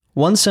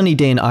One sunny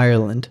day in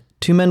Ireland,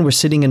 two men were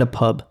sitting in a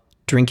pub,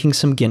 drinking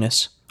some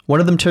Guinness. One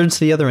of them turns to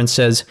the other and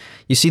says,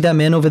 "You see that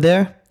man over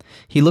there?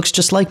 He looks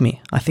just like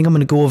me. I think I'm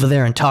going to go over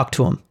there and talk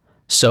to him."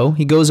 So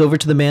he goes over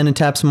to the man and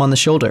taps him on the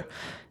shoulder.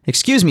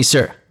 "Excuse me,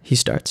 sir," he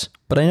starts,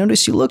 "but I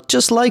notice you look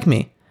just like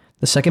me."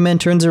 The second man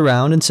turns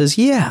around and says,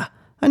 "Yeah,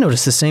 I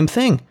noticed the same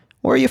thing.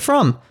 Where are you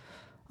from?"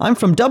 "I'm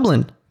from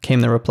Dublin,"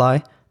 came the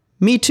reply.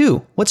 "Me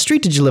too. What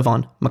street did you live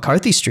on?"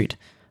 "McCarthy Street."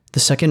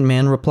 The second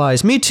man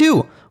replies, "Me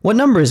too. What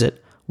number is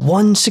it?"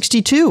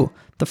 162.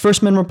 The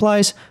first man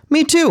replies,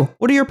 "Me too.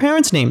 What are your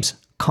parents' names?"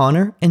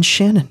 "Connor and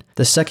Shannon."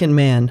 The second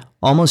man,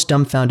 almost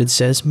dumbfounded,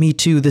 says, "Me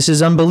too. This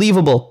is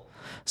unbelievable."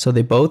 So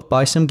they both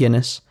buy some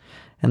Guinness,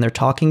 and they're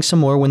talking some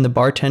more when the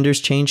bartenders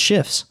change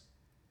shifts.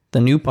 The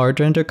new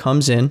bartender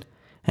comes in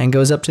and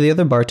goes up to the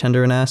other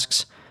bartender and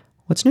asks,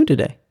 "What's new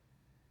today?"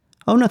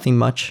 "Oh, nothing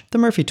much. The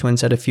Murphy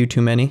twins had a few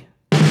too many."